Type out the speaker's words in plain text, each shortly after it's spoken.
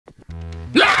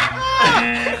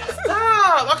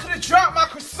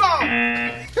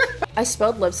I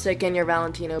spilled lipstick in your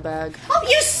Valentino bag. Oh,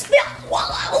 you spilled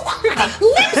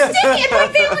lipstick in my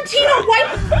Valentino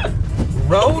wipe.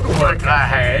 Road work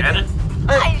ahead.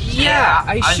 Yeah,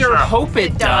 I sure hope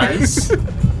it does.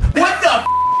 What the f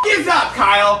is up,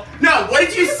 Kyle? No, what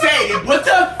did you say, dude? What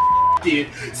the f, dude?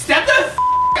 Step the f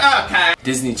up, Kyle.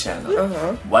 Disney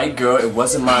Channel. White girl, it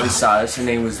wasn't Miley Cyrus, her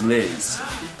name was Liz.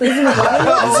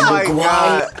 Oh my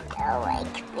god. Smell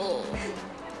like beef.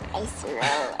 I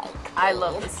smell like beef. I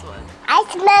love this one. I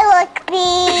smell like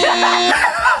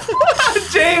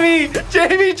beef.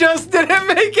 Jamie just didn't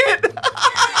make it.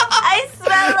 I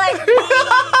smell like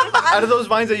beef. Out of those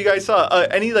vines that you guys saw,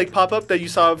 any like pop up that you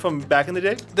saw from back in the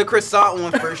day? The croissant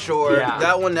one for sure. Yeah.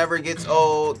 That one never gets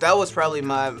old. That was probably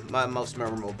my most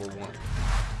memorable one.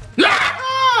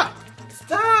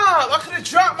 Stop! I could have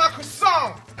dropped my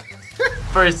croissant.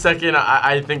 For a second,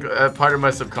 I think part of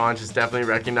my subconscious definitely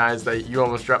recognized that you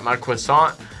almost dropped my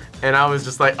croissant. And I was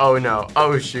just like, oh no,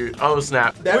 oh shoot, oh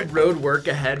snap. That road work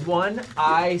ahead one,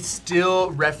 I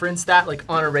still reference that like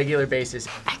on a regular basis.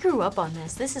 I grew up on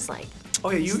this. This is like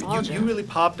Oh yeah, you really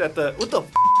popped at the. What the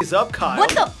f is up, Kyle? What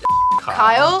the f,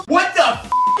 Kyle? What the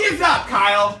f is up,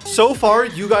 Kyle? So far,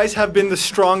 you guys have been the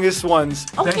strongest ones.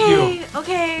 Okay, Thank you.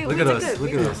 okay. Look at us.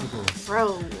 Look at us.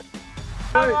 Bro.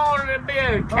 I want to be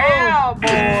a cowboy,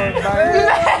 baby.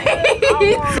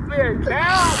 I want to be a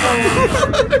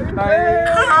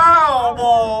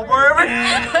cowboy,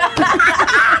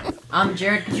 baby. I'm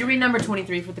Jared. Could you read number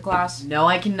 23 for the class? No,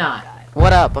 I cannot.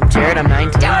 What up? I'm Jared. I'm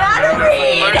 19. Back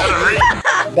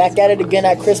at it again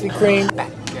at Krispy Kreme.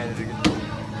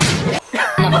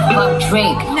 Never fuck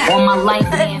Drake. All my life,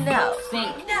 man. No.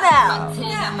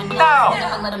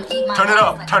 Turn it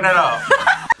up. Turn it up.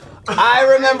 I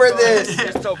remember this.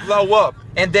 Just to blow up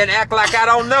and then act like I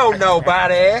don't know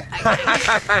nobody.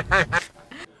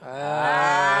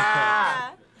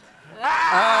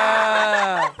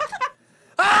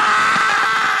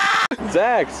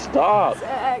 Zach, stop.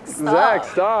 Zach, Zach,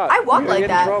 stop. I walk like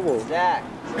that. Trouble. Zach.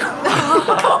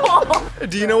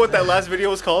 Do you know what that last video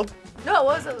was called? No,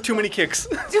 what was it? Too many kicks.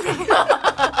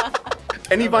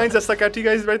 Any vines that stuck out to you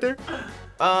guys right there?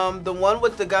 The one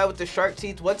with the guy with the shark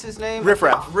teeth, what's his name? Riff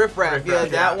Raff. Riff Raff, yeah,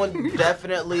 that one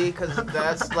definitely, because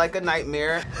that's like a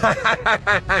nightmare.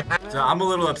 So I'm a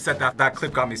little upset that that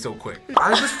clip got me so quick.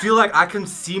 I just feel like I can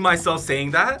see myself saying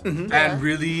that and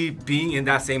really being in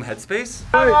that same headspace.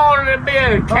 I want to be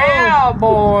a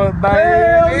cowboy,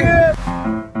 baby.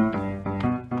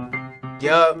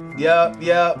 Yup.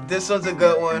 This one's a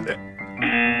good one.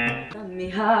 Let me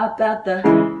hop out the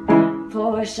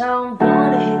Porsche, I don't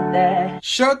wanna hit that.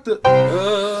 Shut the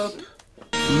up.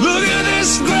 Look at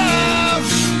this graph.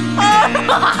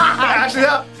 Actually,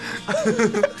 yeah.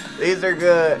 These are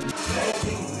good.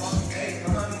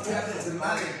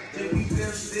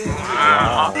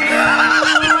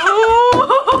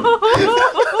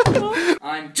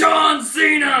 I'm John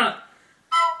Cena.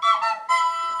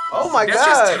 Oh my god. That's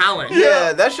just talent.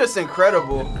 Yeah, that's just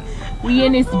incredible. We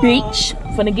in this bitch,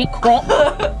 finna get crunk.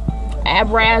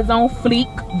 Eyebrows on fleek.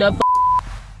 The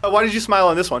Why did you smile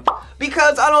on this one?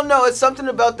 Because I don't know, it's something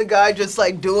about the guy just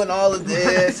like doing all of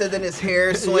this and then his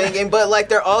hair swinging, but like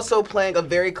they're also playing a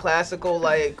very classical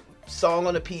like song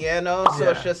on the piano, so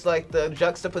it's just like the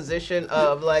juxtaposition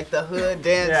of like the hood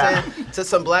dancing to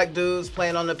some black dudes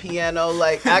playing on the piano,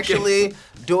 like actually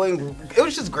doing, it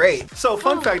was just great. So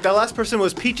fun fact, that last person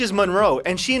was Peaches Monroe,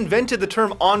 and she invented the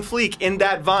term on fleek in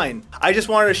that vine. I just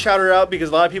wanted to shout her out because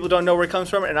a lot of people don't know where it comes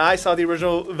from, and I saw the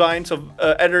original vine, so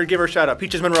editor, give her a shout out.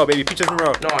 Peaches Monroe, baby, Peaches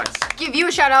Monroe. Nice. Give you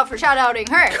a shout out for shout outing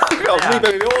her. Me,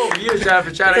 baby. Oh. You a shout out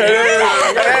for chatting.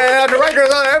 Yeah, the Ryker,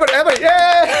 everybody,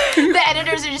 yeah. The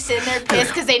editors are just sitting there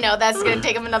pissed because they know that's gonna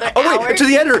take them another hour. Oh wait, to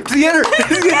the editor, to the editor.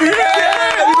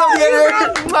 Yeah, we love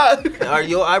the editor. Are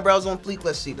your eyebrows on fleek?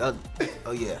 Let's see. Oh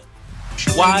yeah.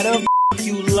 Why the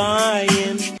you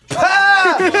lying?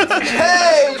 Ah!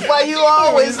 Hey, why you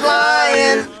always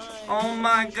lying? Oh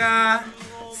my god.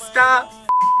 Stop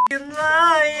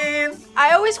lying.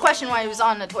 I always question why he was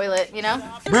on the toilet, you know?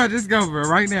 Bro, just go, bro.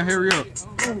 Right now, hurry up.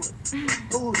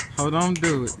 Hold on,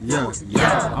 do it. Yeah.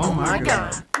 Oh my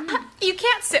god. You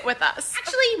can't sit with us.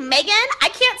 Actually, Megan, I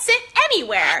can't sit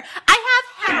anywhere. I have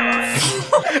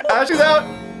hemorrhoids. Ashley's out.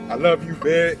 I love you,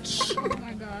 bitch. Oh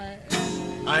my god.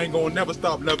 I ain't gonna never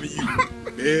stop loving you,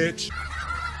 bitch.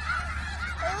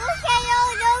 Look at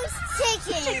all those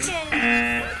chickens.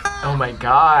 Oh my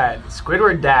god.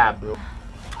 Squidward dab.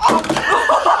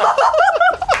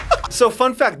 So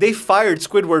fun fact, they fired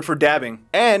Squidward for dabbing.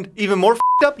 And even more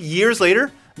f***ed up, years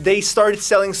later, they started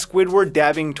selling Squidward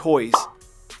dabbing toys.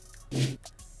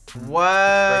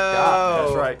 Wow.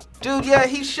 That's right. right. Dude, yeah,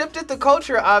 he shifted the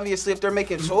culture, obviously, if they're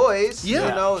making toys. Yeah.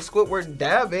 You know, Squidward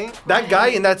dabbing. That guy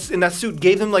in that suit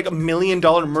gave them like $1 million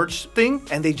merch thing,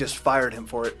 and they just fired him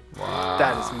for it. Wow.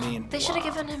 That is mean. They should have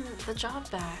given him the job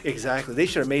back. Exactly. They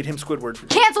should have made him Squidward.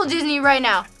 Cancel Disney right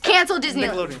now. Cancel Disney.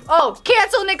 Nickelodeon. Oh,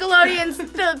 cancel Nickelodeon's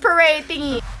the parade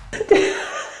thingy.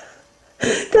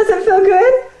 Does it feel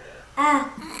good?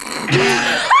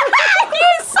 You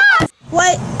suck.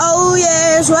 Wait, oh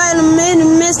yes, wait a minute,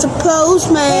 Mr.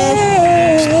 Postman.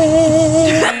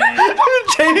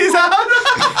 Jamie's out.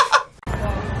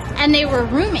 And they were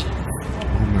roommates.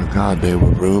 Oh my God, they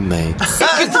were roommates.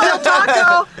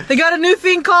 Taco. They got a new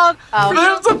thing called. I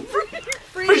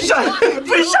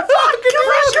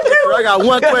got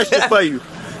one question for you.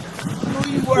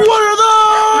 What are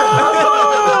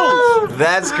those?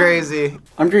 That's crazy.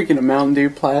 I'm drinking a Mountain Dew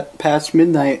past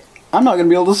midnight. I'm not gonna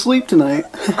be able to sleep tonight.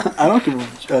 I don't give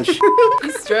a shit.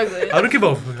 He's struggling. I don't give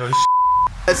a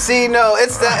See, no,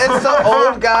 it's the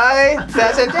old guy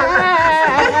that's a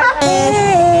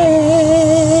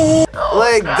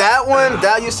like that one.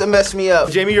 That used to mess me up.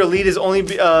 Jamie, your lead has only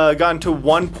gotten to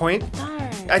 1 point.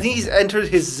 I think he's entered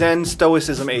his Zen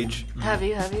stoicism age. Have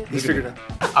you? He's figured it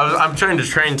out. I'm trying to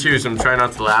train too, so I'm trying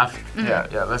not to laugh. Yeah.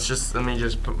 Let me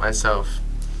just put myself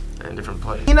in a different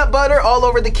place. Peanut butter all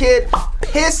over the kid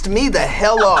pissed me the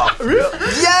hell off.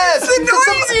 Yes, It's a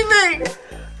noisy thing.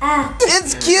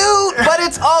 It's cute, but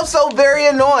it's also very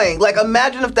annoying. Like,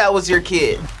 imagine if that was your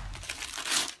kid.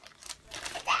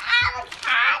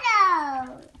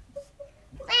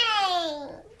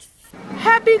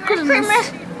 Happy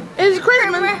Christmas. It's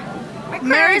Christmas.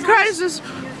 Merry Christmas.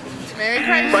 Merry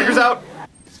Christmas. Ryker's out.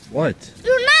 What?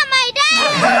 You're not my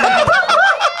dad!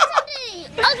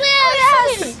 Ugly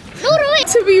ass!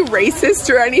 To be racist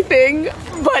or anything,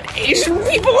 but Asian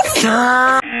people.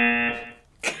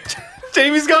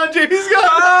 Jamie's gone.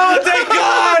 Oh, thank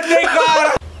God! Thank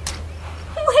God!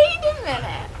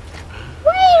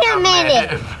 Wait a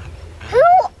minute! Who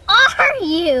are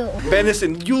you?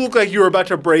 Benison, you look like you were about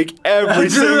to break every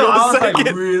single I was second.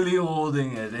 like really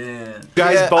holding it in. You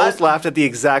guys both laughed at the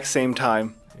exact same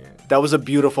time. That was a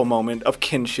beautiful moment of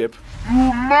kinship.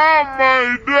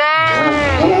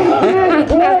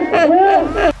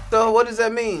 So what does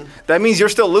that mean? That means you're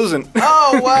still losing.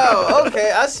 Oh wow,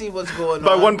 okay, I see what's going on.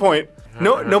 By 1 point.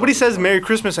 Nobody says Merry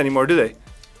Christmas anymore, do they?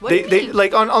 They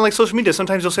like on like social media.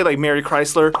 Sometimes they'll say like Merry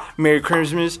Chrysler, Merry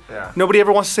Christmas. Yeah. Nobody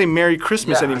ever wants to say Merry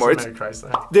Christmas anymore. Merry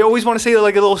Chrysler. They always want to say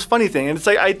like a little funny thing, and it's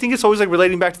like I think it's always like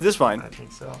relating back to this Vine. I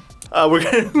think so. We're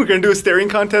gonna do a staring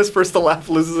contest. First to laugh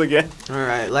loses again. All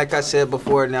right, like I said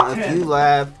before, now if you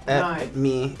laugh at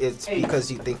me, it's because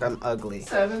you think I'm ugly,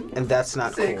 and that's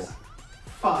not cool.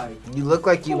 5. You look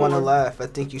like you want to laugh. I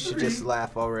think you should just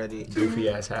laugh already. Goofy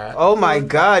ass hat. Oh my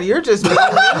God, you're just being a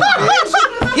bitch.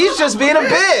 He's just being a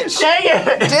bitch. Dang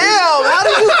it. Damn, how do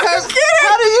you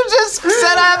just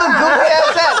said I have a goofy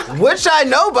ass hat? Which I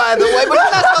know, by the way, but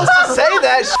you're not supposed to say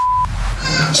that.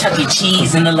 Chuck E.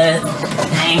 Cheese in the left.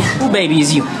 Dang. Who baby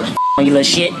is you? You little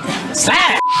shit.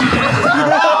 Slap.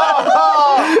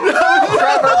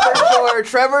 Trevor for sure.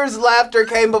 Trevor's laughter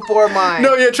came before mine.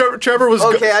 No, yeah, Trevor was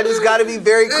okay. I just got to be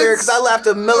very clear because I laughed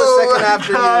a millisecond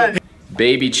after you.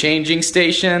 Baby changing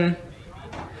station.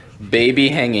 Baby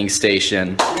hanging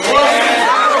station. That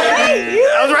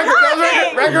was Ryker.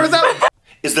 Ryker was out.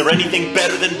 Is there anything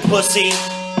better than pussy?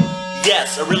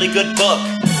 Yes, a really good book.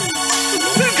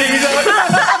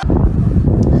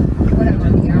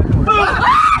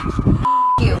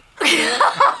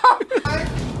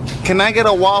 Can I get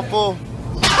a waffle?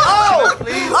 How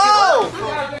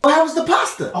was the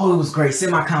pasta? Oh, it was great.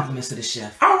 Send my compliments to the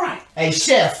chef. All right. Hey,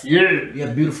 chef. Yeah. You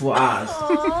have beautiful eyes.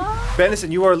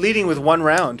 Benison, you are leading with 1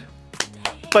 round.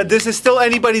 But this is still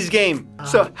anybody's game.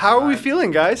 So how are we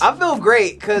feeling, guys? I feel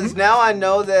great because now I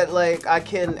know that like I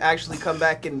can actually come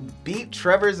back and beat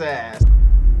Trevor's ass.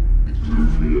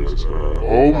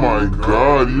 Oh my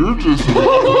God, you're just.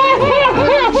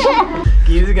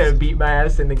 He's gonna beat my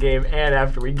ass in the game and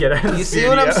after we get out of the You see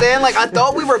what I'm saying? Like I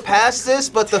thought we were past this,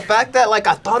 but the fact that like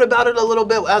I thought about it a little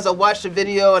bit as I watched the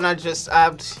video and I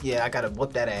gotta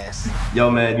whoop that ass. Yo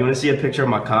man, you wanna see a picture of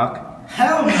my cock?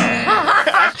 Hell no.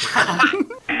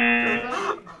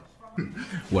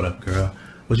 What up, girl?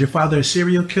 Was your father a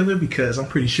serial killer? Because I'm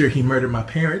pretty sure he murdered my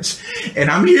parents, and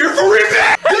I'm here for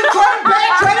revenge! Good credit,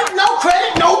 bad credit,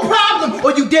 no problem.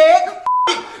 Or you dead?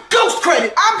 Ghost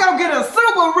credit. I'm gonna get a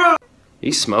Subaru.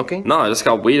 You smoking? No, I just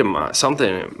got weed in my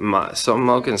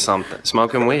smoking something.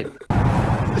 Smoking weed.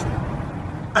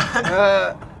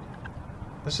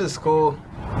 This is cool.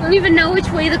 I don't even know which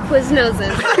way the Quiznos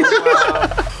is.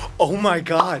 Oh my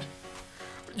God.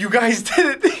 You guys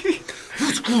did it.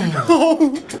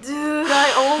 Dude,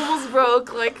 I almost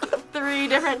broke like 3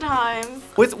 different times.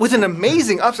 With an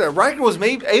amazing upset, Ryker was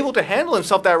able to handle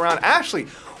himself that round. Ashley,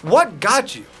 what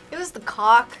got you? It was the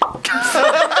cock.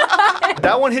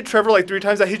 That one hit Trevor like 3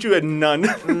 times. That hit you at none.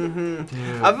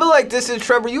 I feel like this is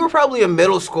Trevor. You were probably in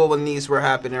middle school when these were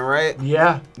happening, right?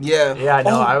 Yeah. Yeah. Yeah,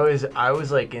 no, I was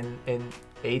like in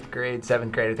 8th grade,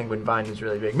 7th grade, I think, when Vine was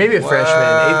really big. Maybe a freshman,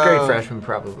 8th grade freshman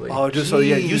probably. Oh, just so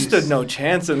yeah, you stood no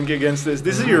chance against this.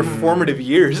 This is your formative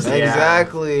years. Yeah.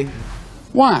 Exactly.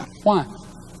 Why?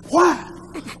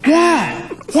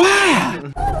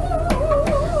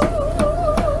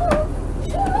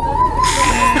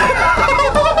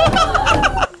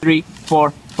 3,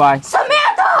 4, 5.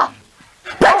 Samantha!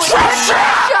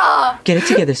 Patricia! Get it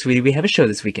together, sweetie. We have a show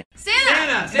this weekend.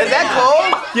 Santa! Is that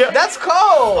Cole? Yeah. That's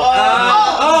Cole.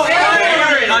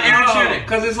 Aaron,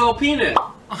 because it's all peanut.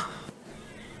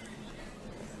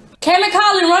 Cam and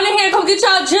Colin, run in here and come get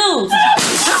y'all juice.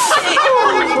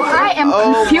 I am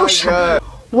confused.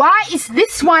 Why is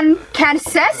this one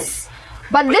Kansas,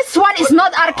 but this one is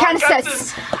not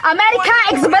Arkansas? America,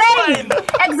 explain!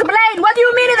 Explain! What do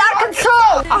you mean in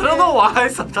Arkansas? I don't know why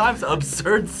sometimes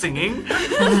absurd singing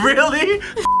really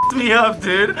f***s me up,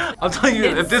 dude. I'm telling you,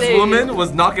 if this woman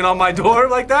was knocking on my door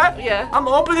like that, I'm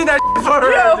opening that for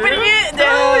her. You're opening it?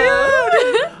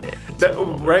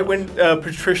 Right when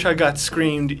Patricia got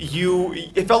screamed,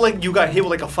 it felt like you got hit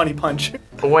with like a funny punch.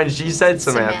 When she said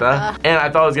Samantha, and I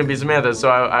thought it was gonna be Samantha, so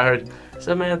I heard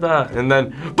Samantha, and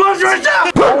then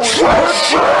Patricia!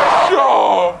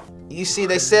 You see,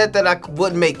 they said that I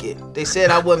wouldn't make it. They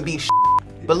said I wouldn't be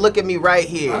but look at me right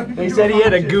here. They said he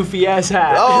had a goofy ass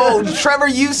hat. Oh, Trevor,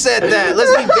 you said that.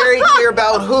 Let's be very clear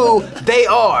about who they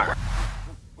are.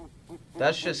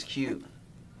 That's just cute.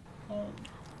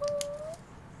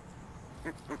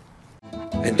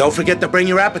 And don't forget to bring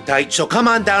your appetite, so come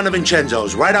on down to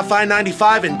Vincenzo's, right off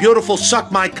I-95 in beautiful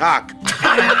Suck My Cock.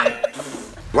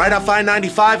 Right off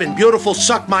I-95 in beautiful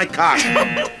Suck My Cock.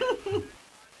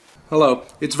 Hello.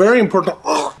 It's very important.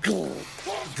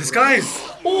 This guy's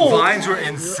vines were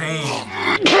insane.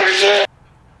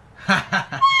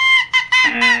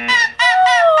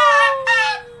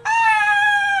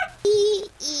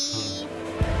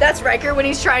 That's Ryker when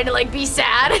he's trying to like be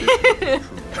sad.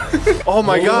 Oh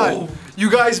my god. You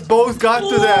guys both got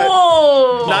to that.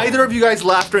 Whoa. Neither of you guys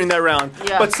laughed during that round,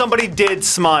 Yeah. but somebody did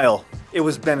smile. It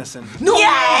was Benison. No!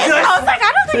 Yes! I was like,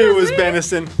 I don't think it was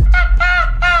Benison.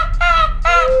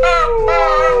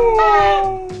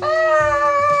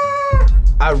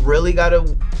 I really gotta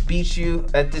beat you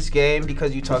at this game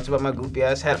because you talked about my goofy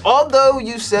ass hat. Although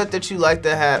you said that you like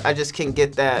the hat, I just can't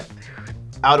get that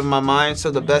out of my mind. So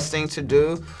the best thing to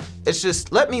do is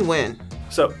just let me win.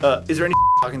 So, is there any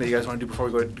talking that you guys want to do before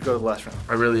we go to the last round?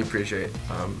 I really appreciate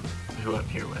who I'm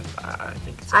here with. I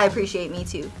think it's I appreciate me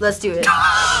too. Let's do it.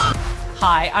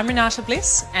 Hi, I'm Renata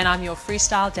Bliss, and I'm your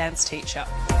freestyle dance teacher.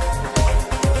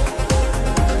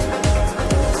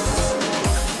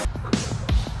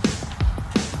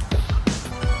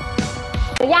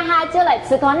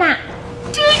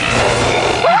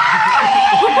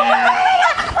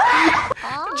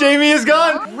 Jaime is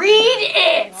gone. Read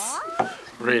it.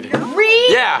 Read it.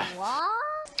 Read. Yeah.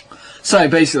 So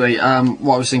basically,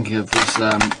 what I was thinking of was,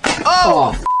 I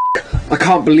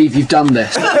can't believe you've done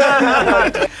this.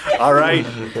 All right,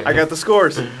 I got the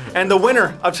scores. And the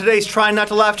winner of today's Try Not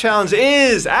to Laugh Challenge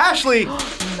is Ashley.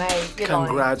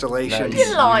 Congratulations.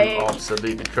 Good Lord.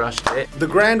 Absolutely crushed it. The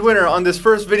grand winner on this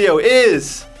first video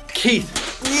is Keith.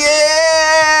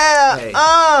 Yeah! Hey.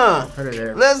 Put her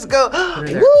there. Let's go.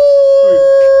 there.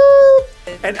 Woo!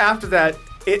 And after that,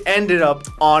 it ended up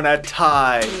on a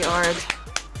tie.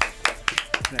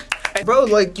 Bro,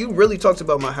 like, you really talked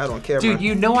about my hat on camera. Dude,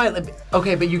 you know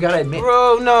okay, but you gotta admit.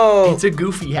 Bro, no. It's a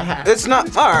goofy hat. It's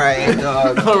not. Alright,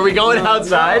 dog. Are we going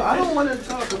outside? No, I don't want to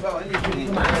talk about anything.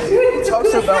 It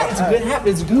talks about It's a good hat, but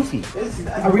it's goofy.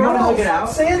 Are we gonna hug it out?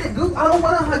 Saying it, I don't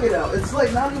want to hug it out. It's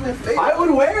like not even fake. I would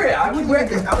wear it. I would wear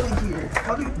Get out of here.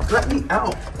 How do you let me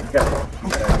out?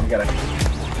 You gotta.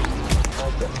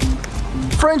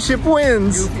 Friendship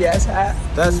wins. Goofy ass hat.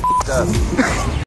 That's f***ed up.